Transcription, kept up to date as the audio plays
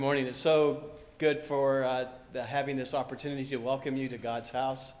Good morning. It's so good for having this opportunity to welcome you to God's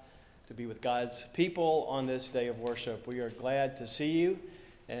house, to be with God's people on this day of worship. We are glad to see you,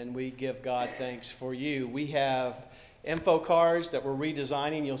 and we give God thanks for you. We have info cards that we're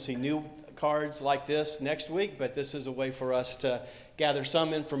redesigning. You'll see new cards like this next week, but this is a way for us to gather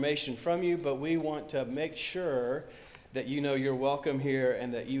some information from you, but we want to make sure that you know you're welcome here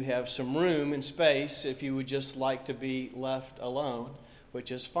and that you have some room and space if you would just like to be left alone, which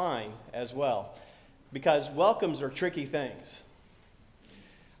is fine as well, because welcomes are tricky things.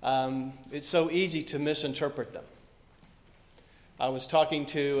 It's so easy to misinterpret them. I was talking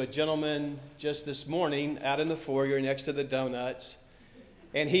to a gentleman just this morning out in the foyer next to the donuts,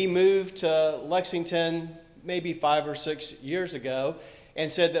 and he moved to Lexington maybe 5 or 6 years ago and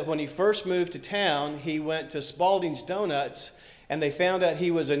said that when he first moved to town, he went to Spalding's Donuts, and they found out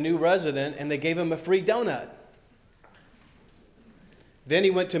he was a new resident, and they gave him a free donut. Then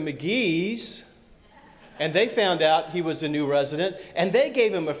he went to McGee's, and they found out he was a new resident, and they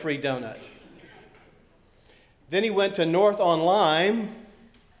gave him a free donut. Then he went to North on Lime,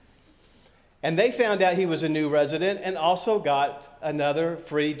 and they found out he was a new resident and also got another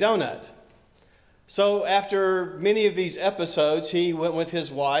free donut. So after many of these episodes, he went with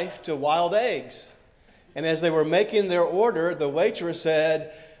his wife to Wild Eggs. And as they were making their order, the waitress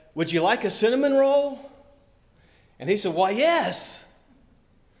said, "Would you like a cinnamon roll?" And he said, "Why, yes."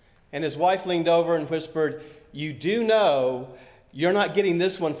 And his wife leaned over and whispered, "You do know you're not getting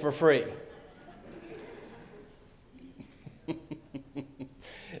this one for free."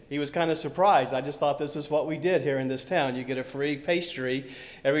 He was kind of surprised. I just thought this is what we did here in this town. You get a free pastry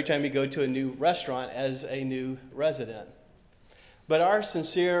every time you go to a new restaurant as a new resident. But our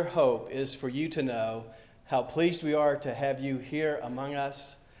sincere hope is for you to know how pleased we are to have you here among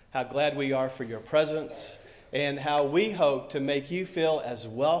us, how glad we are for your presence, and how we hope to make you feel as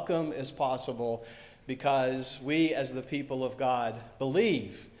welcome as possible, because we as the people of God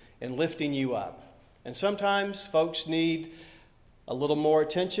believe in lifting you up. And sometimes folks need a little more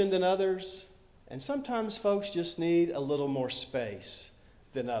attention than others, and sometimes folks just need a little more space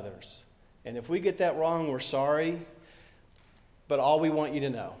than others. And if we get that wrong, we're sorry, but all we want you to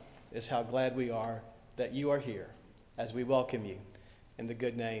know is how glad we are that you are here as we welcome you in the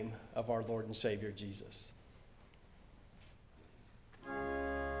good name of our Lord and Savior, Jesus.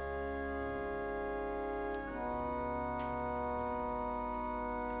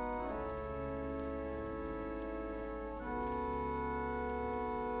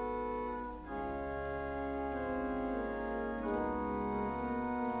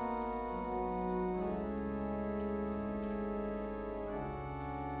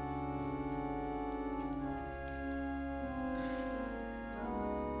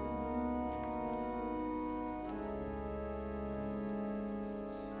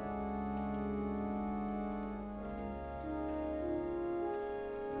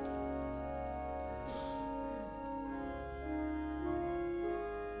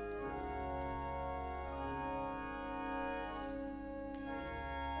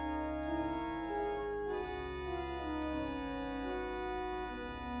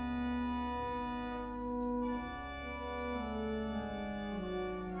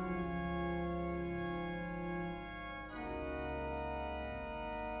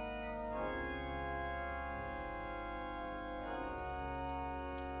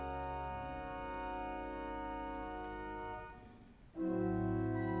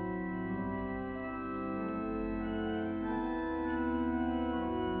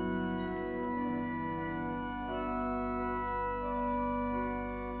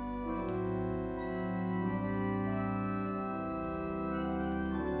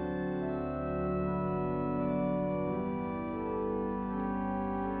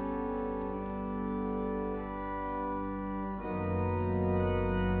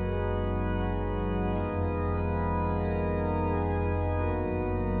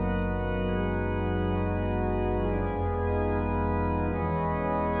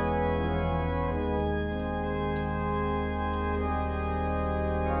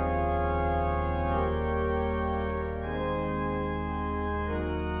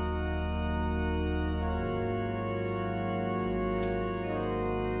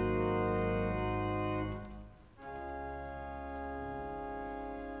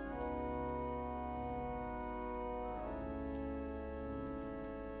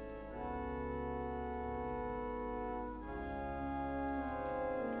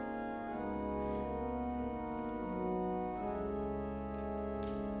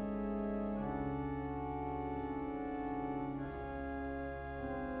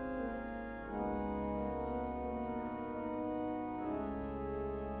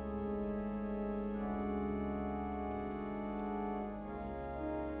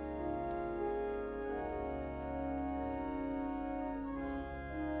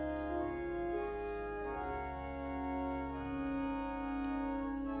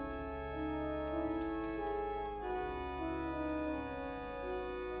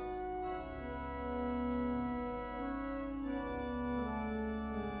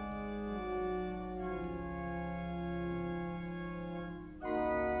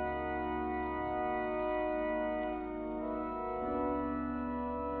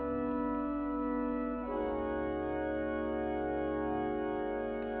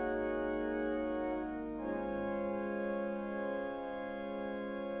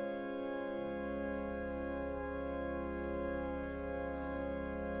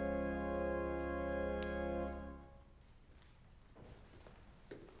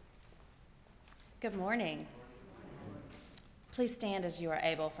 Good morning. Please stand as you are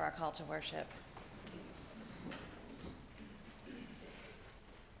able for our call to worship.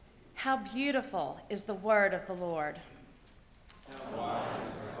 How beautiful is the word of the Lord. How wise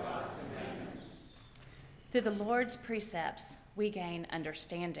are God's commandments. Through the Lord's precepts, we gain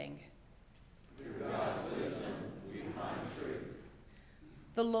understanding. Through God's wisdom, we find truth.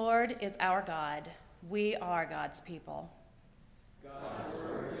 The Lord is our God. We are God's people. God's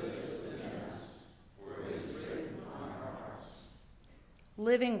word lives within us, for it is written on our hearts.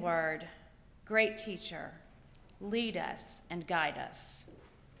 Living word, great teacher, lead us and guide us.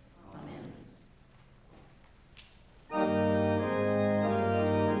 Amen.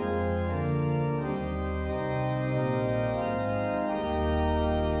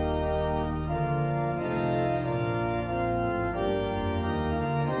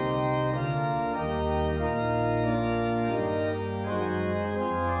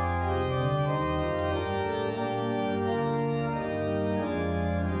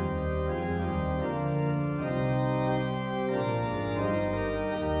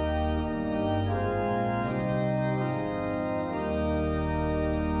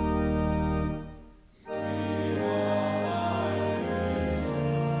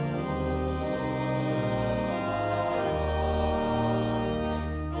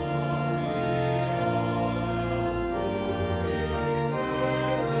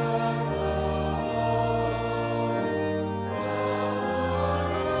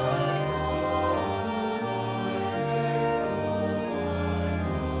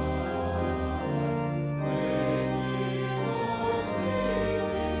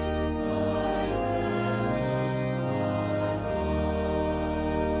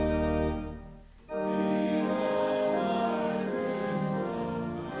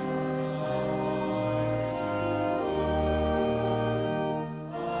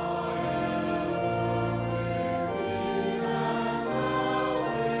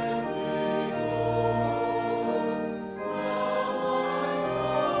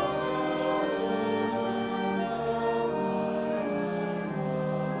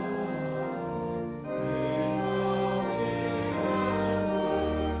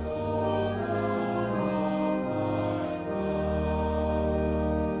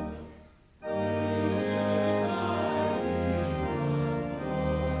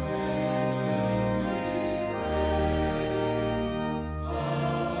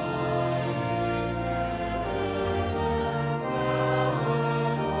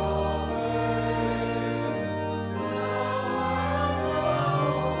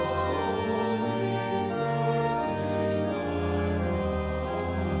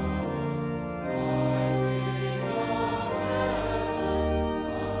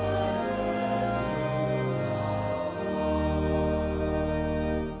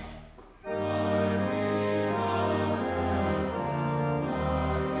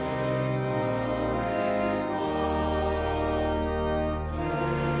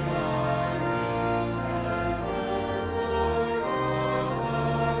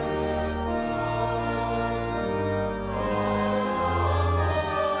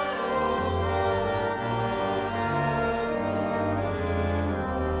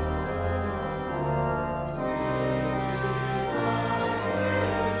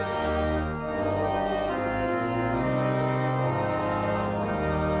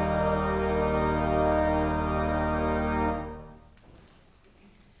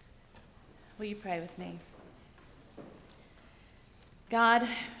 Will you pray with me? God,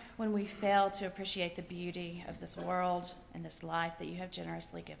 when we fail to appreciate the beauty of this world and this life that you have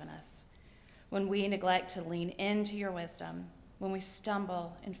generously given us, when we neglect to lean into your wisdom, when we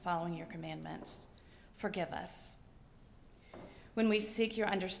stumble in following your commandments, forgive us. When we seek your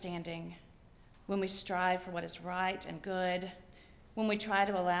understanding, when we strive for what is right and good, when we try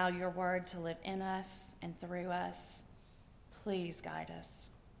to allow your word to live in us and through us, please guide us.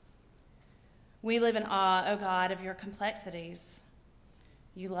 We live in awe, O God, of your complexities.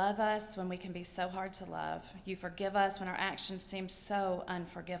 You love us when we can be so hard to love. You forgive us when our actions seem so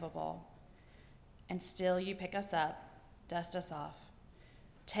unforgivable. And still you pick us up, dust us off.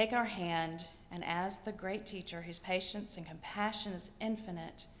 Take our hand, and as the great teacher whose patience and compassion is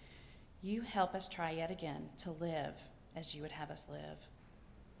infinite, you help us try yet again to live as you would have us live.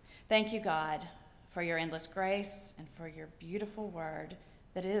 Thank you, God, for your endless grace and for your beautiful word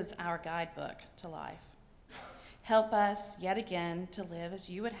that is our guidebook to life. Help us yet again to live as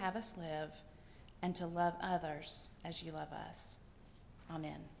you would have us live and to love others as you love us.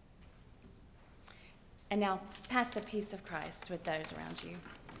 Amen. And now pass the peace of Christ with those around you.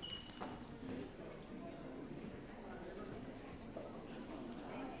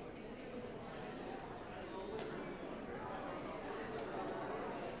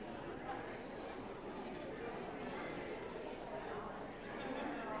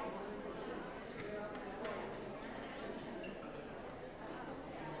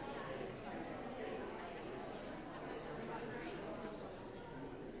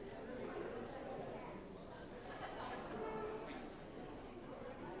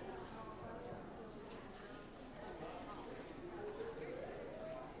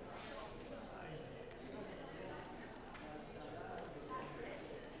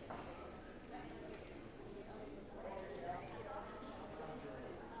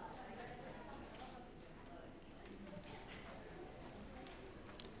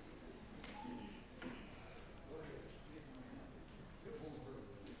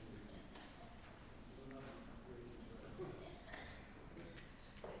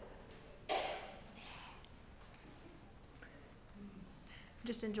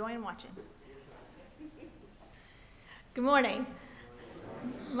 just enjoying watching. Good morning.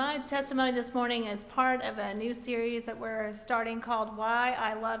 My testimony this morning is part of a new series that we're starting called Why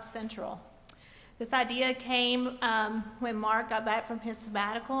I Love Central. This idea came when Mark got back from his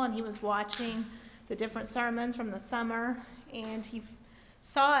sabbatical and he was watching the different sermons from the summer, and he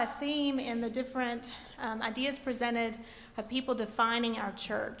saw a theme in the different ideas presented of people defining our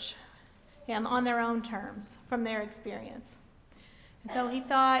church and on their own terms from their experience. And so he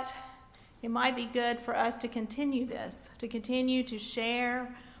thought it might be good for us to continue this, to continue to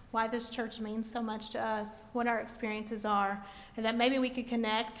share why this church means so much to us, what our experiences are, and that maybe we could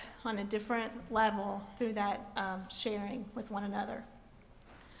connect on a different level through that sharing with one another.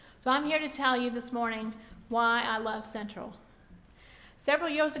 So I'm here to tell you this morning why I love Central. Several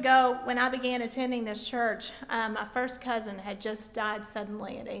years ago, when I began attending this church, my first cousin had just died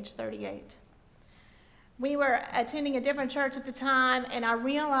suddenly at age 38. We were attending a different church at the time, and I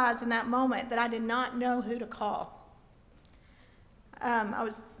realized in that moment that I did not know who to call. I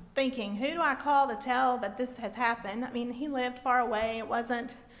was thinking, who do I call to tell that this has happened? I mean, he lived far away. It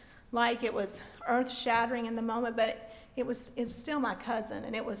wasn't like it was earth-shattering in the moment, but it was still my cousin,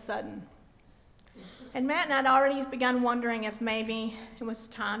 and it was sudden. And Matt and I had already begun wondering if maybe it was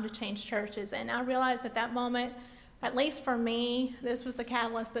time to change churches, and I realized at that moment, at least for me, this was the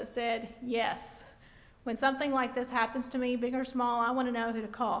catalyst that said, yes. When something like this happens to me, big or small, I want to know who to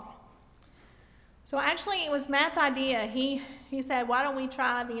call. So actually, it was Matt's idea. He said, why don't we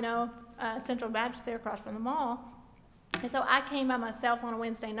try the Central Baptist there across from the mall? And so I came by myself on a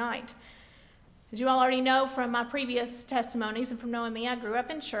Wednesday night. As you all already know from my previous testimonies and from knowing me, I grew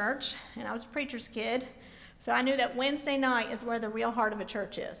up in church, and I was a preacher's kid. So I knew that Wednesday night is where the real heart of a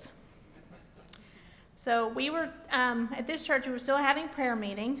church is. So we were, at this church, we were still having prayer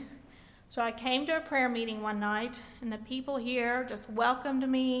meeting. So I came to a prayer meeting one night, and the people here just welcomed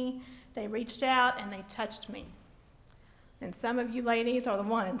me. They reached out, and they touched me. And some of you ladies are the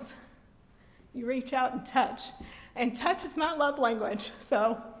ones. You reach out and touch. And touch is my love language,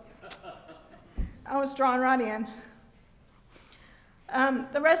 so I was drawn right in.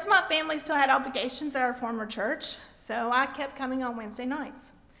 The rest of my family still had obligations at our former church, so I kept coming on Wednesday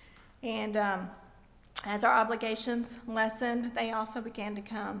nights. And as our obligations lessened, they also began to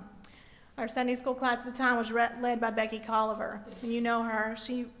come. Our Sunday school class at the time was led by Becky Colliver. And you know her.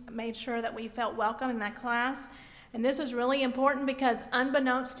 She made sure that we felt welcome in that class. And this was really important because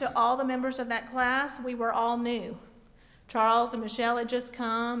unbeknownst to all the members of that class, we were all new. Charles and Michelle had just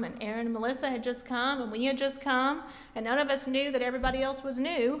come, and Aaron and Melissa had just come, and we had just come, and none of us knew that everybody else was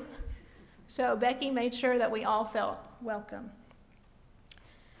new. So Becky made sure that we all felt welcome.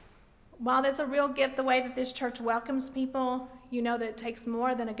 While that's a real gift, the way that this church welcomes people, you know that it takes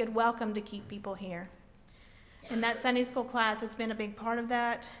more than a good welcome to keep people here. And that Sunday school class has been a big part of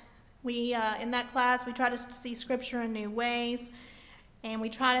that. In that class, we try to see Scripture in new ways, and we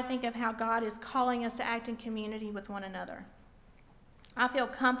try to think of how God is calling us to act in community with one another. I feel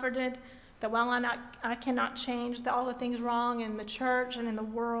comforted that while I cannot change all the things wrong in the church and in the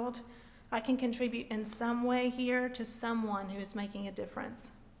world, I can contribute in some way here to someone who is making a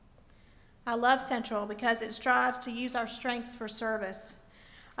difference. I love Central because it strives to use our strengths for service.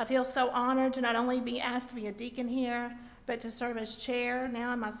 I feel so honored to not only be asked to be a deacon here, but to serve as chair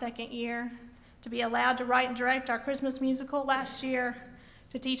now in my second year, to be allowed to write and direct our Christmas musical last year,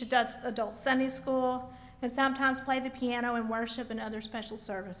 to teach adult Sunday school, and sometimes play the piano in worship and other special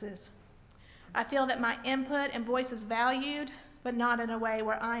services. I feel that my input and voice is valued, but not in a way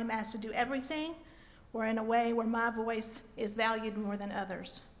where I am asked to do everything, or in a way where my voice is valued more than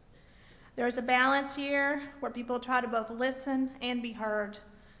others. There is a balance here where people try to both listen and be heard.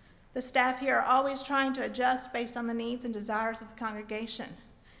 The staff here are always trying to adjust based on the needs and desires of the congregation,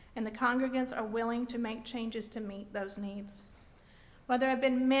 and the congregants are willing to make changes to meet those needs. While there have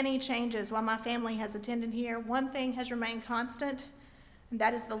been many changes while my family has attended here, one thing has remained constant, and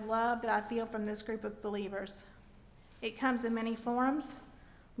that is the love that I feel from this group of believers. It comes in many forms: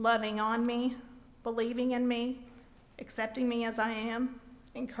 loving on me, believing in me, accepting me as I am,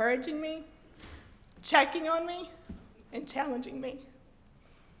 encouraging me, checking on me, and challenging me.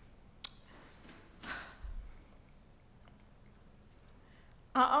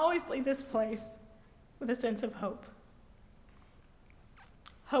 I always leave this place with a sense of hope.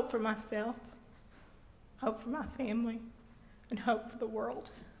 Hope for myself, hope for my family, and hope for the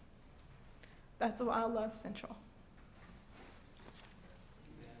world. That's why I love Central.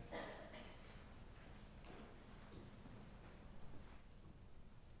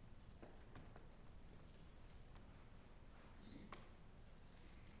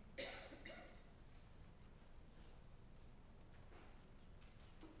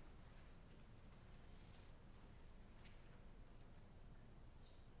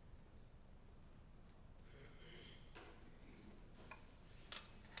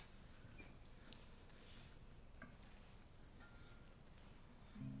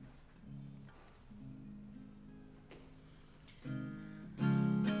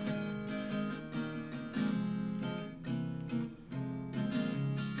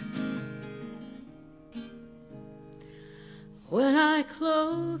 When I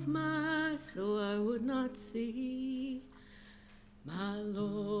close my eyes so I would not see, my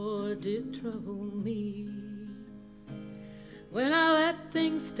Lord did trouble me. When I let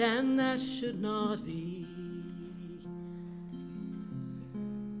things stand that should not be,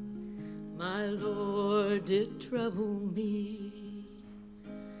 my Lord did trouble me.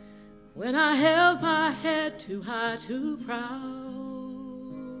 When I held my head too high, too proud,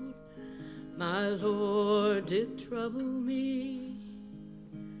 my Lord did trouble me.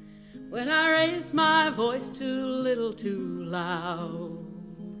 When I raised my voice too little, too loud,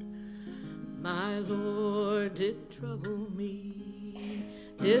 my Lord did trouble me,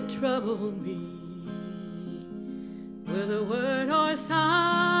 did trouble me. With a word or sign,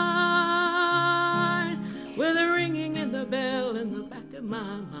 with a ringing in the bell in the back of my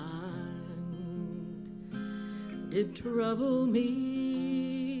mind, did trouble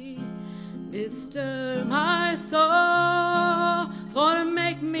me, did stir my soul, for to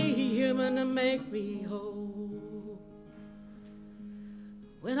make me human, to make me whole.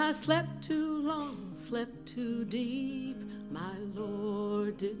 When I slept too long, slept too deep, my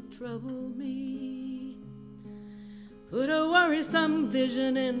Lord did trouble me. Put a worrisome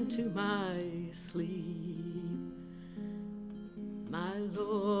vision into my sleep, my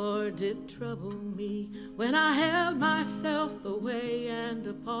Lord did trouble me. When I held myself away and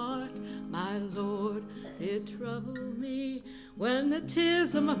apart, my Lord did trouble me. When the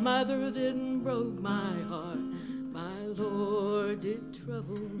tears of my mother didn't broke my heart, my Lord did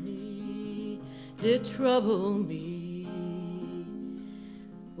trouble me, did trouble me.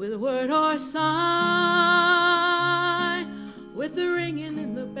 With a word or sign, with the ringing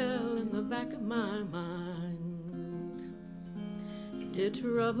in the bell in the back of my mind, did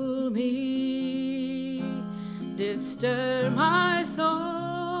trouble me, did stir my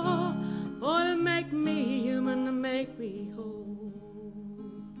soul, for to make me human, to make me whole.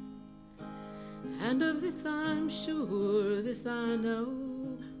 And of this I'm sure, this I know,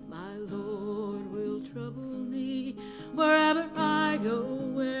 my Lord will trouble me. Wherever I go,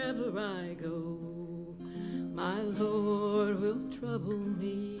 wherever I go, my Lord will trouble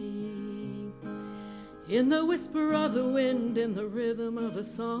me. In the whisper of the wind, in the rhythm of a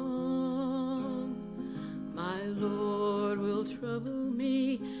song, my Lord will trouble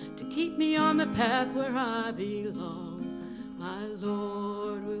me, to keep me on the path where I belong. My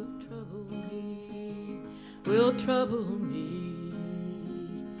Lord will trouble me, will trouble me.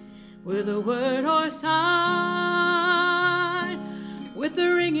 With a word or sign, with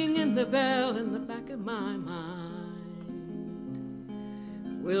the ringing in the bell in the back of my mind,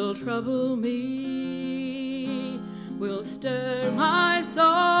 will trouble me, will stir my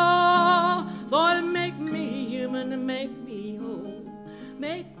soul, for to make me human, to make me whole,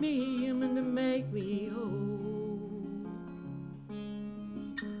 make me human, to make me whole.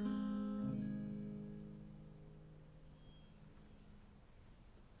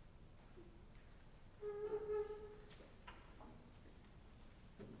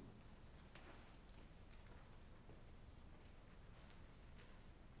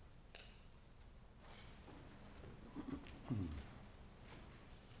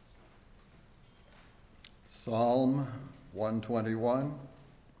 Psalm 121.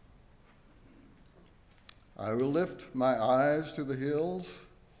 I will lift my eyes to the hills.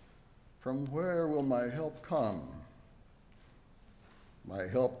 From where will my help come? My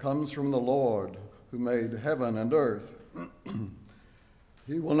help comes from the Lord, who made heaven and earth.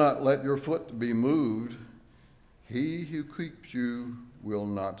 He will not let your foot be moved. He who keeps you will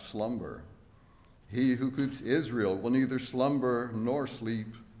not slumber. He who keeps Israel will neither slumber nor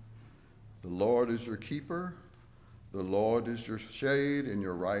sleep. The Lord is your keeper. The Lord is your shade in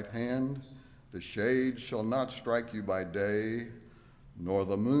your right hand. The shade shall not strike you by day, nor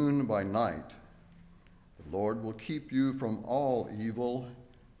the moon by night. The Lord will keep you from all evil.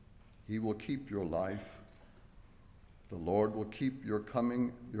 He will keep your life. The Lord will keep your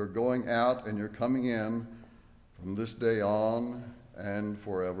going out and your coming in from this day on and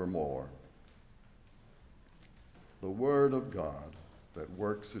forevermore. The word of God that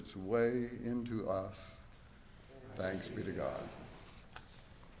works its way into us. Thanks be to God.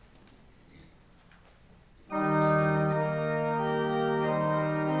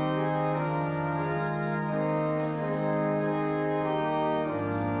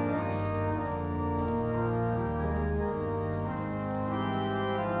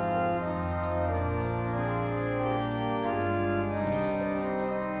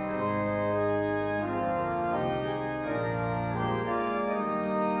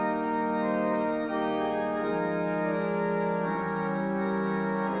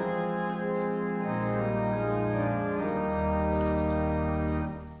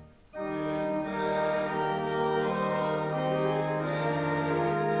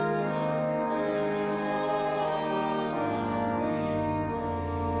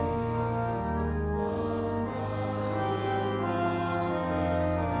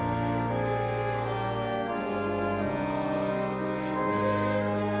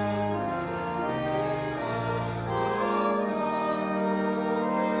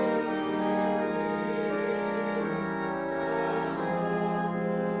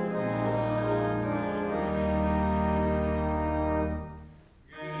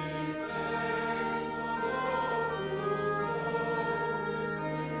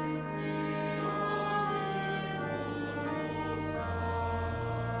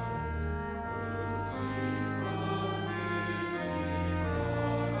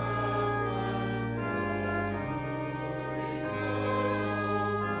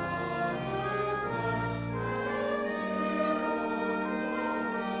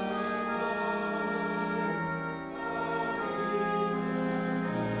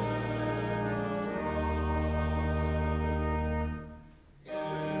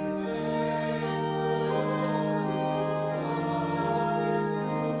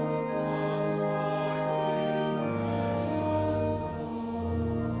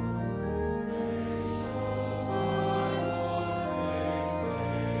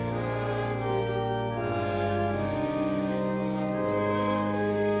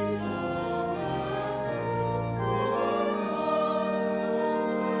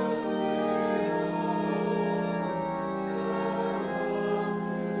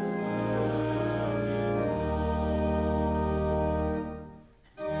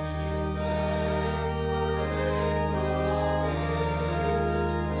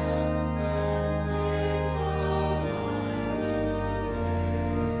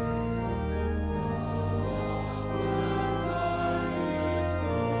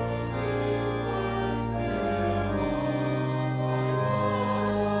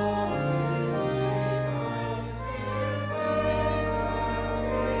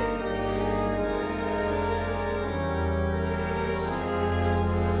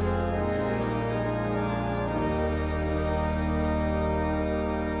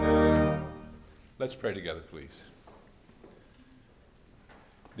 Let's pray together, please.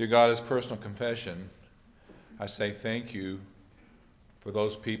 Dear God, as personal confession, I say thank you for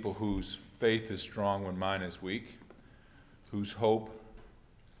those people whose faith is strong when mine is weak, whose hope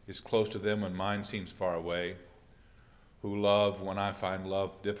is close to them when mine seems far away, who love when I find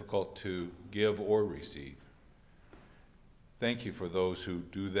love difficult to give or receive. Thank you for those who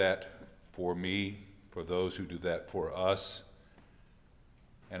do that for me, for those who do that for us.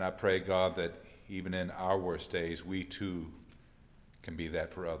 And I pray, God, that even in our worst days, we too can be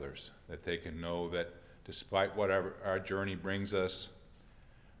that for others, that they can know that despite whatever our journey brings us,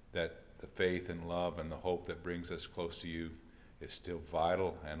 that the faith and love and the hope that brings us close to you is still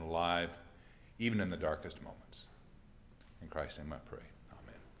vital and alive, even in the darkest moments. In Christ's name I pray.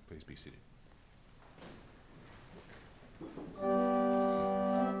 Amen. Please be seated.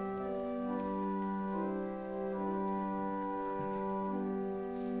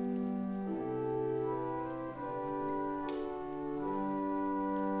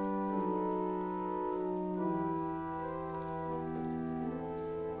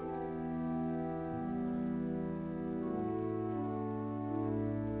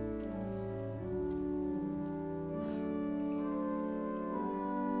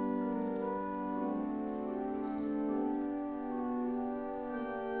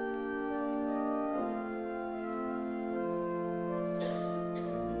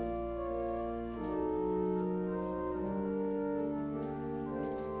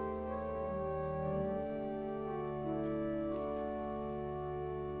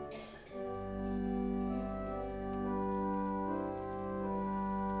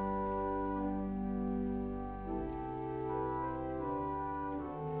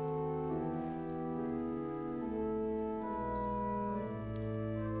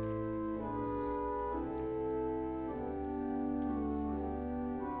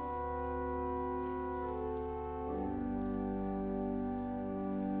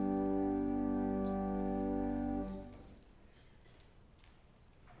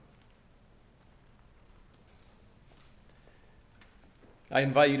 I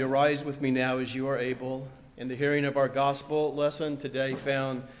invite you to rise with me now as you are able in the hearing of our gospel lesson today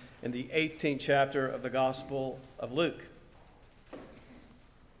found in the 18th chapter of the Gospel of Luke.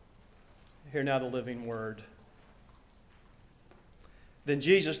 Hear now the living word. Then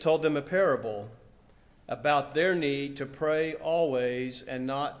Jesus told them a parable about their need to pray always and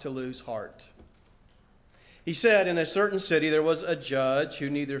not to lose heart. He said, in a certain city there was a judge who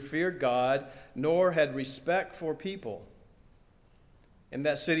neither feared God nor had respect for people. In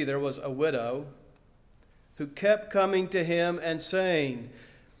that city there was a widow who kept coming to him and saying,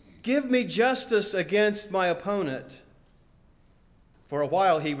 "Give me justice against my opponent." For a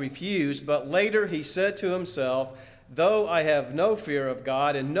while he refused, but later he said to himself, "Though I have no fear of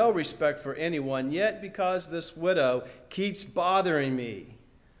God and no respect for anyone, yet because this widow keeps bothering me,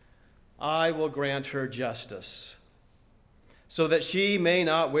 I will grant her justice, so that she may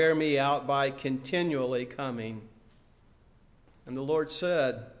not wear me out by continually coming." And the Lord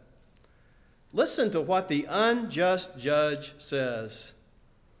said, "Listen to what the unjust judge says.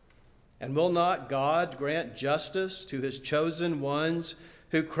 And will not God grant justice to his chosen ones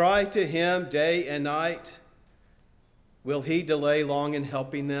who cry to him day and night? Will he delay long in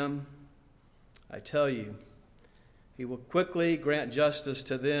helping them? I tell you, he will quickly grant justice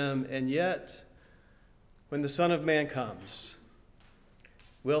to them. And yet, when the Son of Man comes,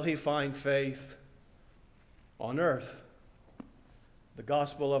 will he find faith on earth?" The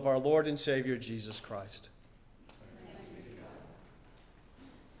gospel of our Lord and Savior Jesus Christ.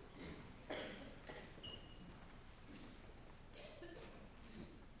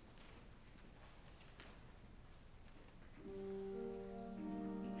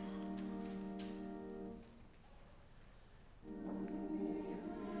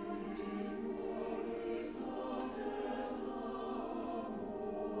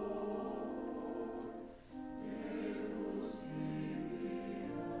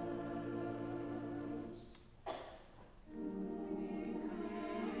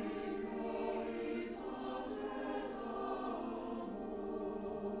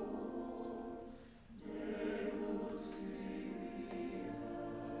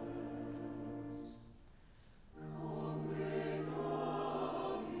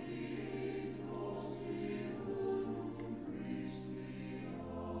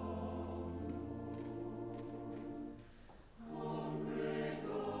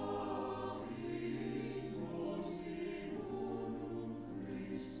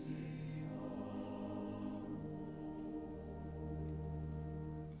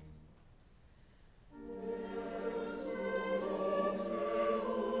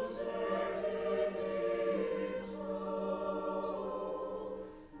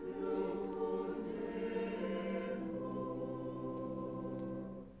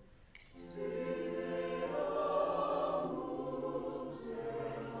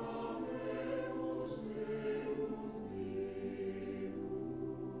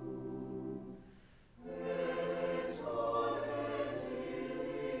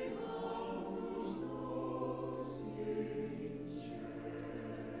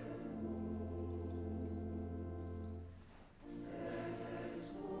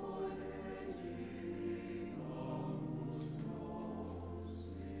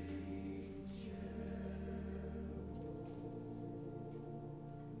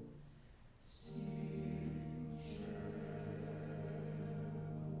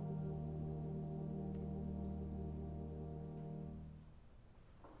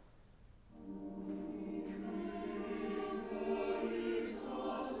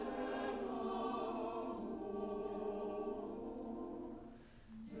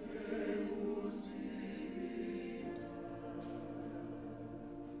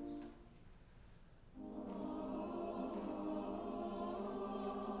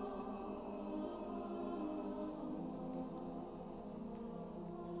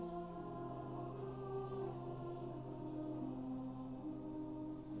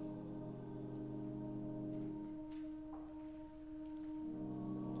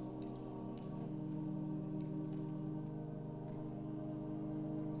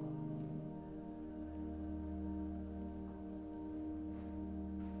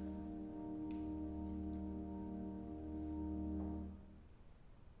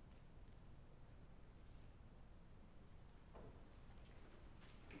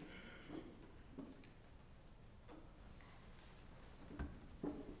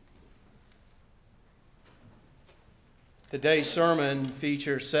 Today's sermon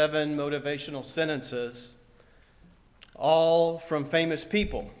features 7 motivational sentences, all from famous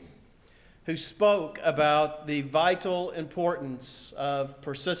people who spoke about the vital importance of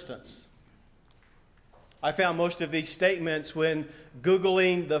persistence. I found most of these statements when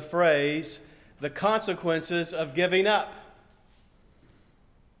Googling the phrase, "the consequences of giving up,"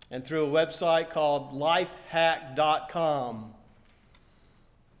 and through a website called lifehack.com,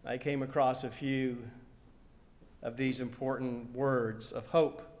 I came across a few of these important words of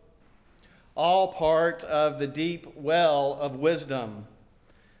hope, all part of the deep well of wisdom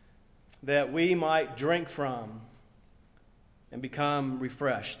that we might drink from and become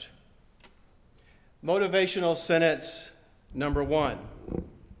refreshed. Motivational sentence number 1.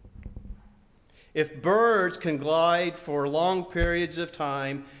 If birds can glide for long periods of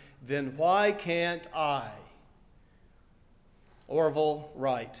time, then why can't I? Orville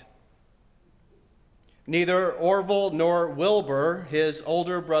Wright. Neither Orville nor Wilbur, his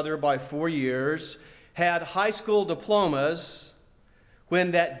older brother by 4 years, had high school diplomas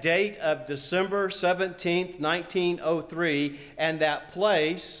when that date of December 17th, 1903, and that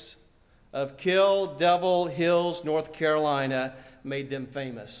place of Kill Devil Hills, North Carolina, made them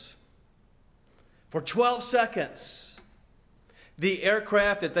famous. For 12 seconds, the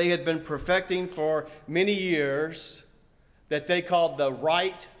aircraft that they had been perfecting for many years, that they called the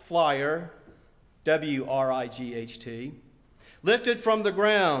Wright Flyer, W-R-I-G-H-T, lifted from the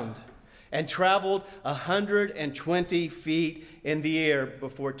ground and traveled 120 feet in the air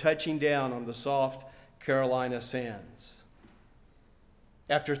before touching down on the soft Carolina sands.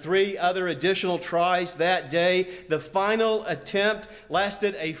 After 3 other additional tries that day, the final attempt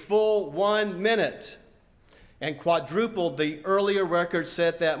lasted a full 1 minute and quadrupled the earlier record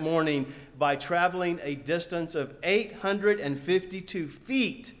set that morning by traveling a distance of 852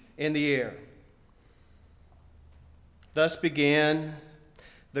 feet in the air. Thus began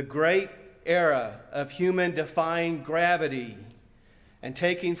the great era of human-defying gravity and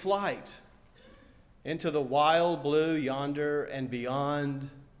taking flight into the wild blue yonder and beyond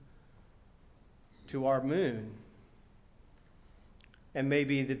to our moon and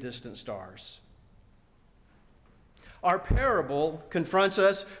maybe the distant stars. Our parable confronts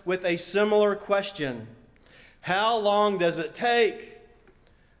us with a similar question. How long does it take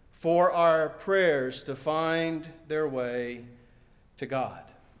for our prayers to find their way to God?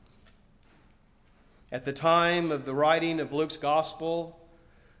 At the time of the writing of Luke's gospel,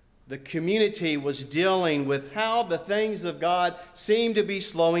 the community was dealing with how the things of God seemed to be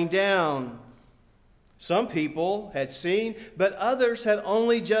slowing down. Some people had seen, but others had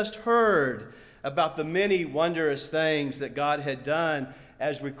only just heard about the many wondrous things that God had done,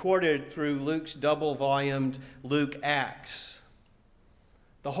 as recorded through Luke's double-volumed Luke Acts.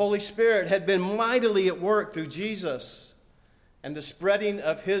 The Holy Spirit had been mightily at work through Jesus and the spreading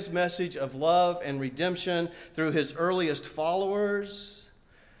of his message of love and redemption through his earliest followers.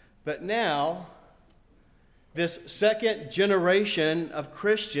 But now, this second generation of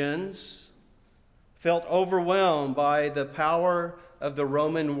Christians felt overwhelmed by the power of the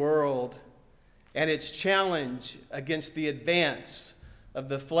Roman world and its challenge against the advance of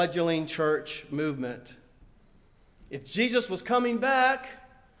the fledgling church movement. If Jesus was coming back,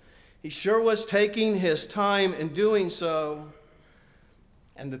 he sure was taking his time in doing so,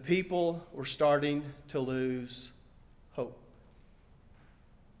 and the people were starting to lose hope.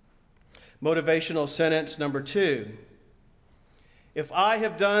 Motivational sentence number 2. If I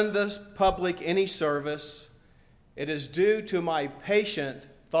have done this public any service, it is due to my patient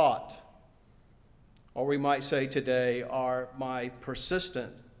thought, or we might say today, my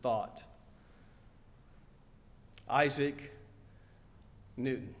persistent thought. Isaac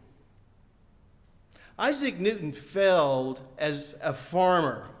Newton. Isaac Newton failed as a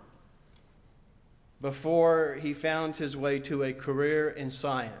farmer before he found his way to a career in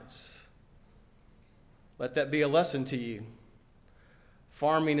science. Let that be a lesson to you.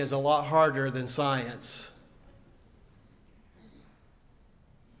 Farming is a lot harder than science.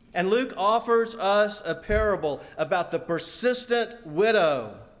 And Luke offers us a parable about the persistent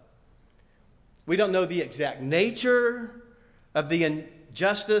widow. We don't know the exact nature of the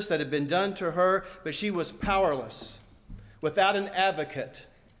injustice that had been done to her, but she was powerless, without an advocate,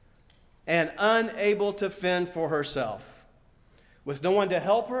 and unable to fend for herself. With no one to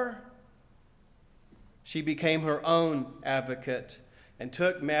help her, she became her own advocate and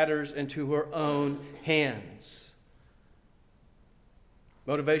took matters into her own hands.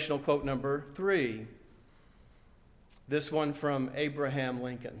 Motivational quote number 3. This one from Abraham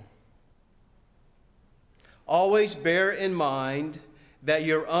Lincoln. Always bear in mind that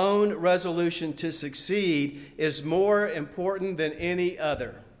your own resolution to succeed is more important than any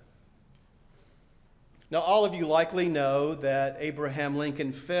other. Now, all of you likely know that Abraham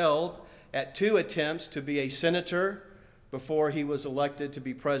Lincoln failed at 2 attempts to be a senator before he was elected to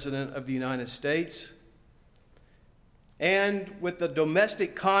be president of the United States. And with the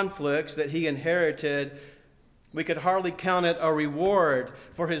domestic conflicts that he inherited, we could hardly count it a reward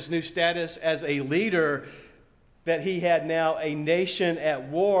for his new status as a leader that he had now a nation at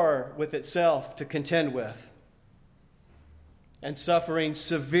war with itself to contend with, and suffering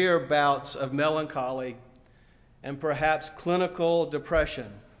severe bouts of melancholy and perhaps clinical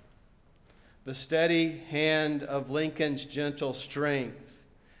depression. The steady hand of Lincoln's gentle strength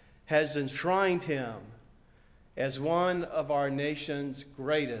has enshrined him as one of our nation's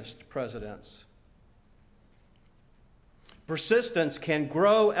greatest presidents. Persistence can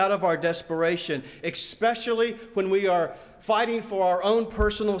grow out of our desperation, especially when we are fighting for our own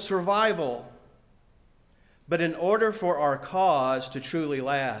personal survival. But in order for our cause to truly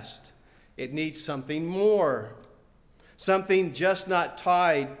last, it needs something more. Something just not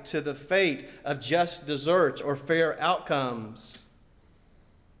tied to the fate of just desserts or fair outcomes.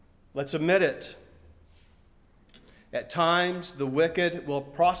 Let's admit it. At times, the wicked will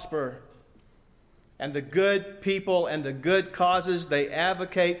prosper, and the good people and the good causes they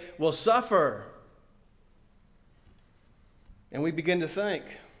advocate will suffer. And we begin to think,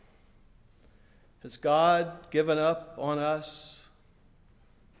 has God given up on us?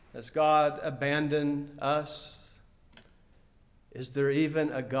 Has God abandoned us? Is there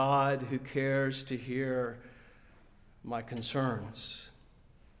even a God who cares to hear my concerns?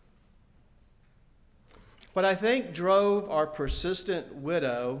 What I think drove our persistent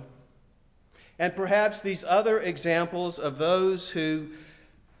widow, and perhaps these other examples of those who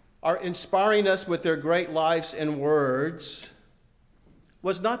are inspiring us with their great lives and words,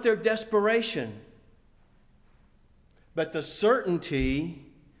 was not their desperation, but the certainty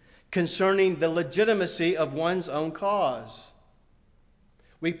concerning the legitimacy of one's own cause.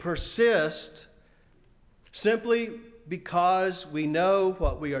 We persist simply because we know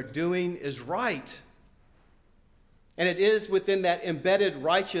what we are doing is right. And it is within that embedded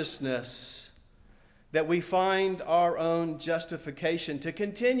righteousness that we find our own justification to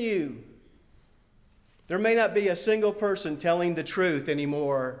continue. There may not be a single person telling the truth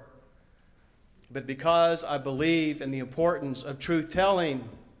anymore, but because I believe in the importance of truth-telling,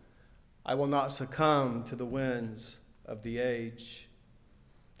 I will not succumb to the winds of the age.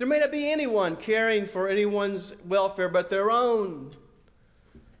 There may not be anyone caring for anyone's welfare but their own.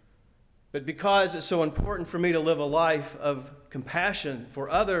 But because it's so important for me to live a life of compassion for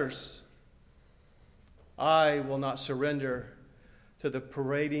others, I will not surrender to the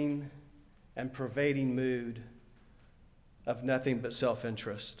parading and pervading mood of nothing but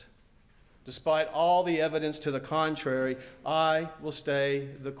self-interest. Despite all the evidence to the contrary, I will stay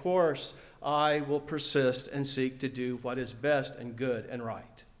the course. I will persist and seek to do what is best and good and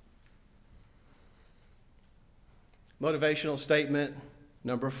right. Motivational statement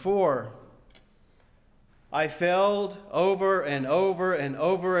number 4. I failed over and over and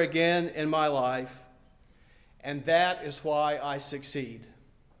over again in my life, and that is why I succeed.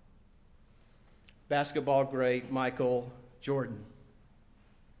 Basketball great Michael Jordan.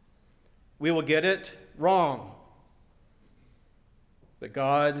 We will get it wrong, but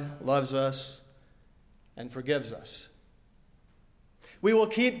God loves us and forgives us. We will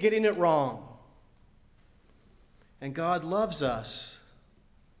keep getting it wrong, and God loves us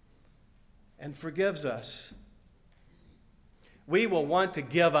and forgives us. We will want to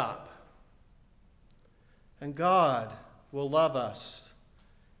give up, and God will love us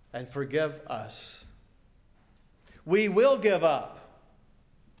and forgive us. We will give up,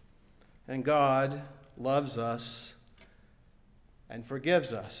 and God loves us and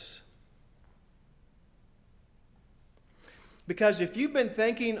forgives us. Because if you've been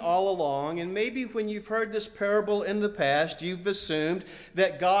thinking all along, and maybe when you've heard this parable in the past, you've assumed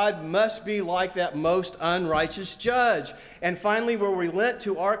that God must be like that most unrighteous judge, and finally will relent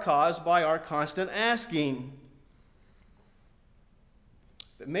to our cause by our constant asking.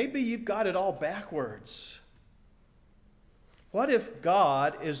 But maybe you've got it all backwards. What if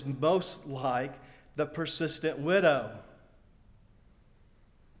God is most like the persistent widow?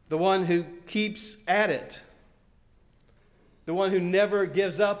 The one who keeps at it. The one who never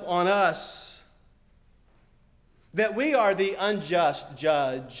gives up on us. That we are the unjust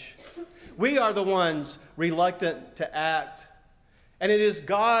judge. We are the ones reluctant to act. And it is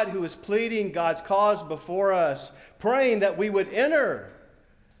God who is pleading God's cause before us, praying that we would enter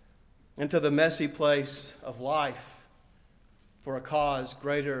into the messy place of life for a cause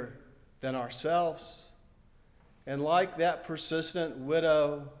greater than ourselves. And like that persistent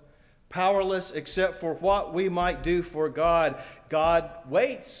widow, powerless except for what we might do for God, God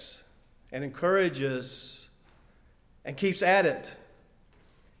waits and encourages and keeps at it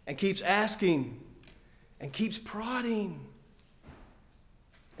and keeps asking and keeps prodding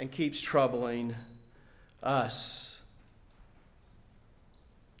and keeps troubling us.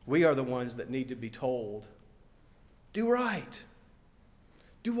 We are the ones that need to be told, do right.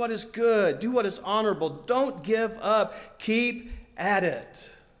 Do what is good. Do what is honorable. Don't give up. Keep at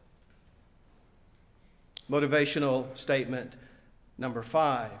it. Motivational statement number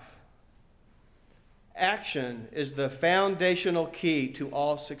 5. Action is the foundational key to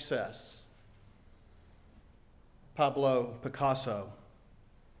all success. Pablo Picasso.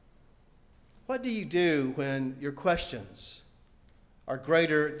 What do you do when your questions are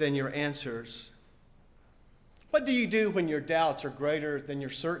greater than your answers? What do you do when your doubts are greater than your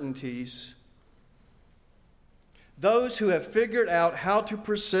certainties? Those who have figured out how to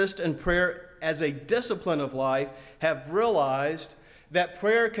persist in prayer as a discipline of life have realized that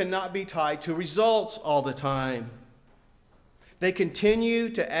prayer cannot be tied to results all the time. They continue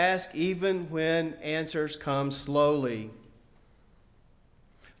to ask even when answers come slowly.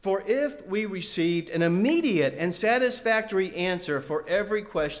 For if we received an immediate and satisfactory answer for every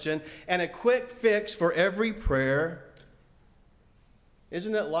question and a quick fix for every prayer,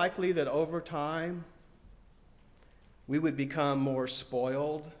 isn't it likely that over time we would become more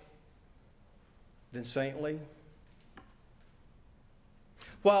spoiled than saintly?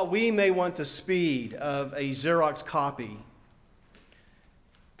 While we may want the speed of a Xerox copy,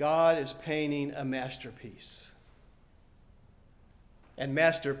 God is painting a masterpiece. And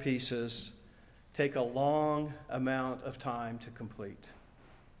masterpieces take a long amount of time to complete.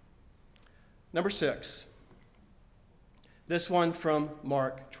 Number 6. This one from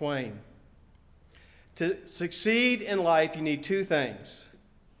Mark Twain. To succeed in life, you need 2 things: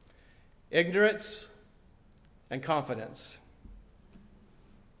 ignorance and confidence.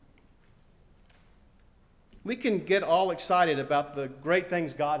 We can get all excited about the great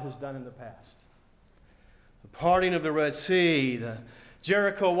things God has done in the past. The parting of the Red Sea, the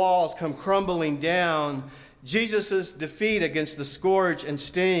Jericho walls come crumbling down, Jesus' defeat against the scourge and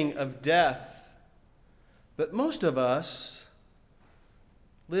sting of death. But most of us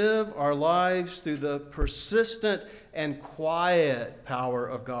live our lives through the persistent and quiet power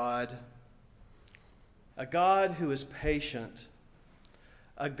of God. A God who is patient.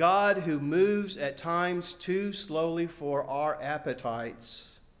 A God who moves at times too slowly for our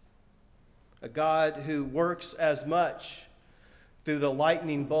appetites. A God who works as much through the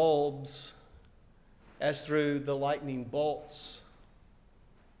lightning bulbs as through the lightning bolts.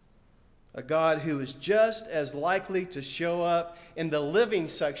 A God who is just as likely to show up in the living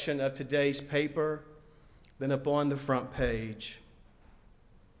section of today's paper than upon the front page.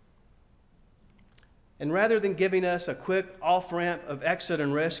 And rather than giving us a quick off-ramp of exit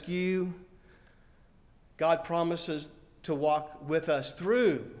and rescue, God promises to walk with us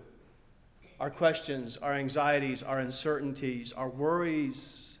through our questions, our anxieties, our uncertainties, our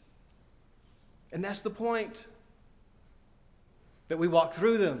worries. And that's the point, that we walk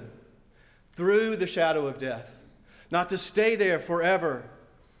through them, through the shadow of death, not to stay there forever,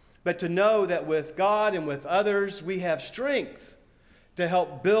 but to know that with God and with others, we have strength to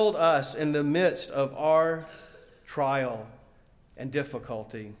help build us in the midst of our trial and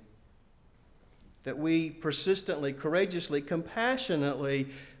difficulty. That we persistently, courageously, compassionately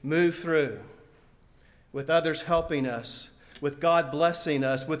move through, with others helping us, with God blessing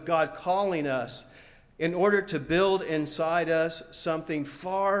us, with God calling us, in order to build inside us something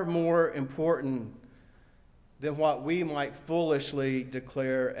far more important than what we might foolishly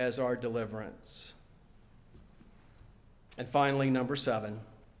declare as our deliverance. And finally, number 7.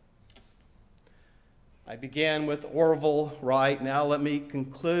 I began with Orville Wright. Now let me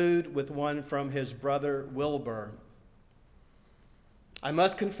conclude with one from his brother Wilbur. I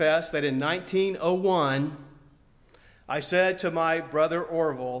must confess that in 1901, I said to my brother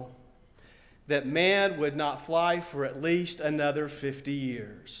Orville that man would not fly for at least another 50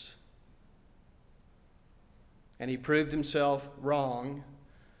 years. And he proved himself wrong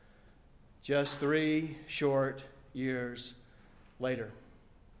just 3 short years later.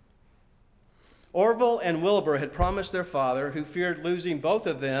 Orville and Wilbur had promised their father, who feared losing both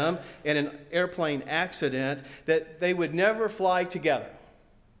of them in an airplane accident, that they would never fly together.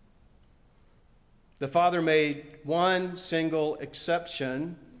 The father made one single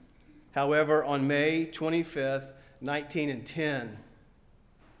exception, however, on May 25th, 1910.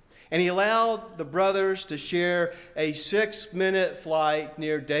 And he allowed the brothers to share a 6-minute flight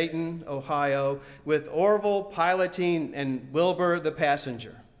near Dayton, Ohio, with Orville piloting and Wilbur the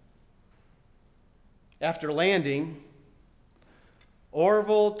passenger. After landing,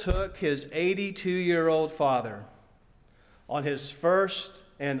 Orville took his 82-year-old father on his first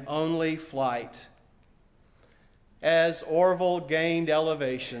and only flight. As Orville gained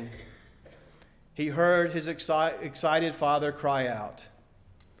elevation, he heard his excited father cry out,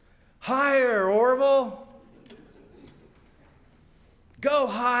 "Higher, Orville! Go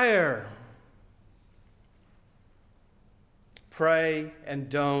higher!" Pray and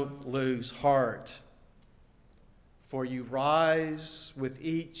don't lose heart, for you rise with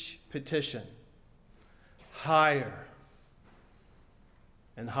each petition higher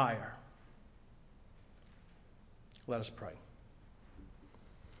and higher. Let us pray.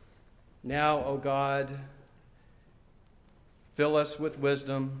 Now, O God, fill us with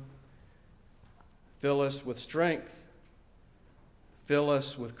wisdom, fill us with strength, fill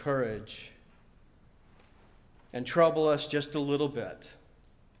us with courage, and trouble us just a little bit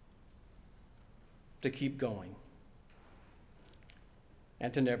to keep going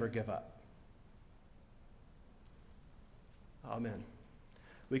and to never give up. Amen.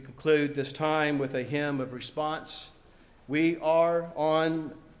 We conclude this time with a hymn of response. We are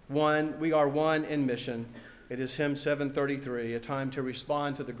one in mission. It is hymn 733, a time to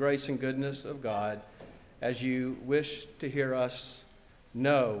respond to the grace and goodness of God as you wish to hear us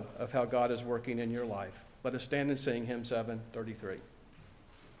know of how God is working in your life. Let us stand and sing hymn 733.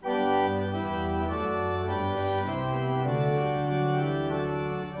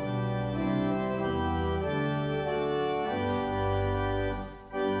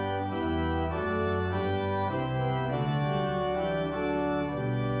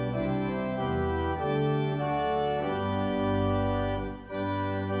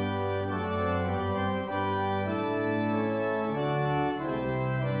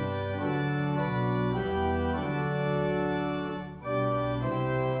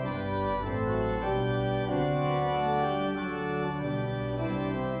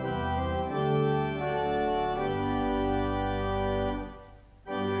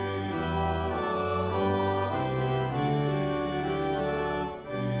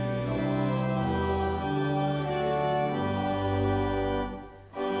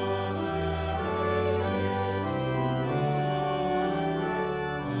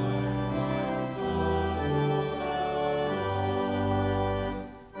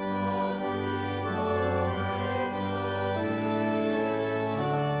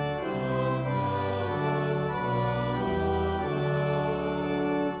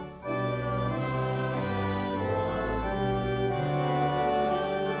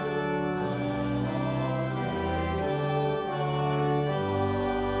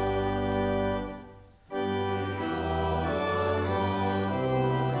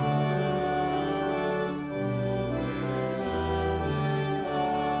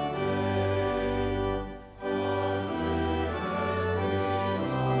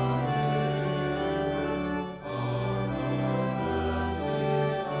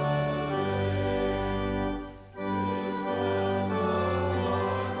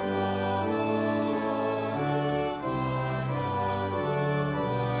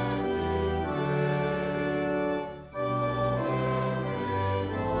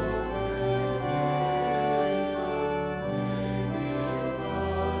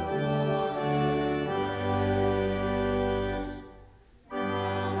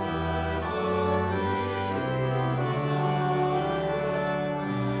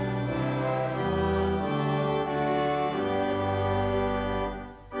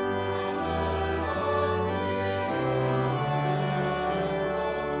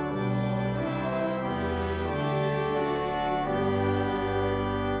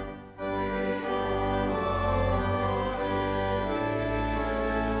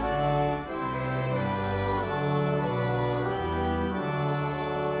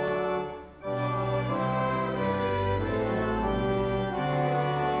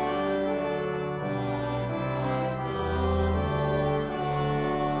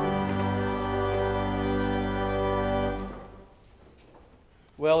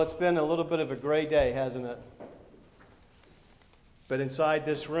 Well, it's been a little bit of a gray day, hasn't it? But inside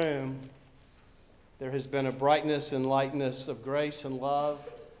this room, there has been a brightness and lightness of grace and love.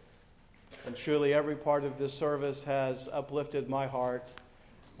 And truly, every part of this service has uplifted my heart.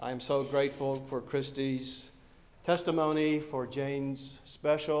 I am so grateful for Christy's testimony, for Jane's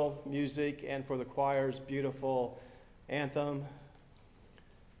special music, and for the choir's beautiful anthem.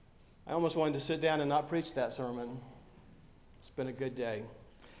 I almost wanted to sit down and not preach that sermon. It's been a good day.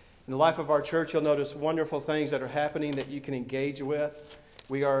 In the life of our church, you'll notice wonderful things that are happening that you can engage with.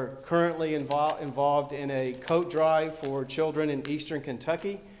 We are currently involved in a coat drive for children in eastern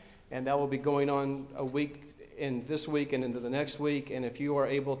Kentucky, and that will be going on a week in this week and into the next week. And if you are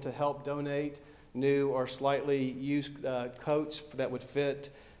able to help donate new or slightly used coats that would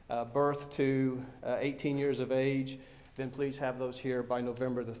fit birth to 18 years of age, then please have those here by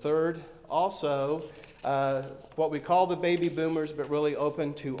November the 3rd. Also, what we call the baby boomers, but really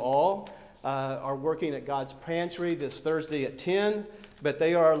open to all, are working at God's Pantry this Thursday at 10, but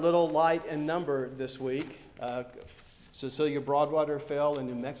they are a little light in number this week. Cecilia Broadwater fell in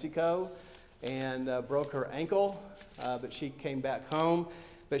New Mexico and broke her ankle, but she came back home.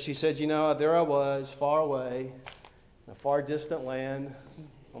 But she said, there I was, far away, in a far distant land,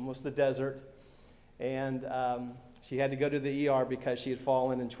 almost the desert, and she had to go to the ER because she had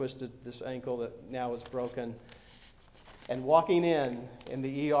fallen and twisted this ankle that now is broken. And walking in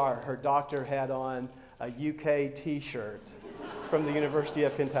the ER, her doctor had on a UK t-shirt from the University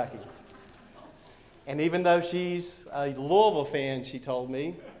of Kentucky. And even though she's a Louisville fan, she told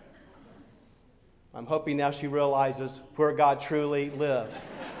me, I'm hoping now she realizes where God truly lives.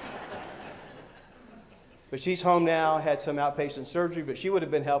 But she's home now, had some outpatient surgery, but she would have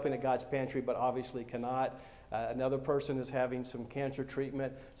been helping at God's Pantry, but obviously cannot. Another person is having some cancer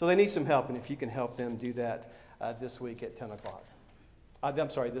treatment, so they need some help, and if you can help them do that this week at 10 o'clock.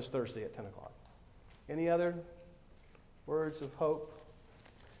 This Thursday at 10 o'clock. Any other words of hope?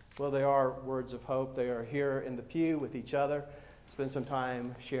 Well, they are words of hope. They are here in the pew with each other. Spend some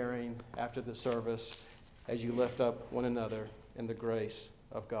time sharing after the service as you lift up one another in the grace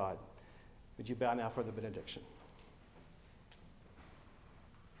of God. Would you bow now for the benediction?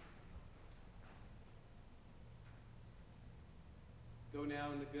 Go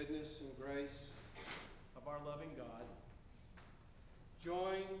now in the goodness and grace of our loving God,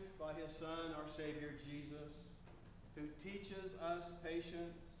 joined by his Son, our Savior Jesus, who teaches us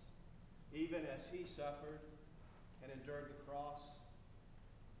patience even as he suffered and endured the cross,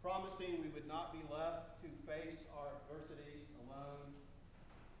 promising we would not be left to face our adversities alone,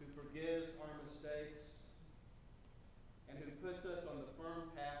 who forgives our mistakes, and who puts us on the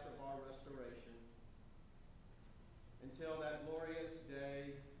firm path of our restoration, until that glorious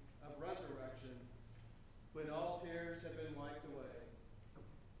day of resurrection, when all tears have been wiped away,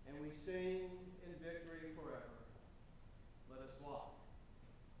 and we sing in victory forever. Let us walk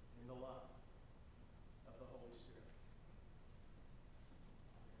in the love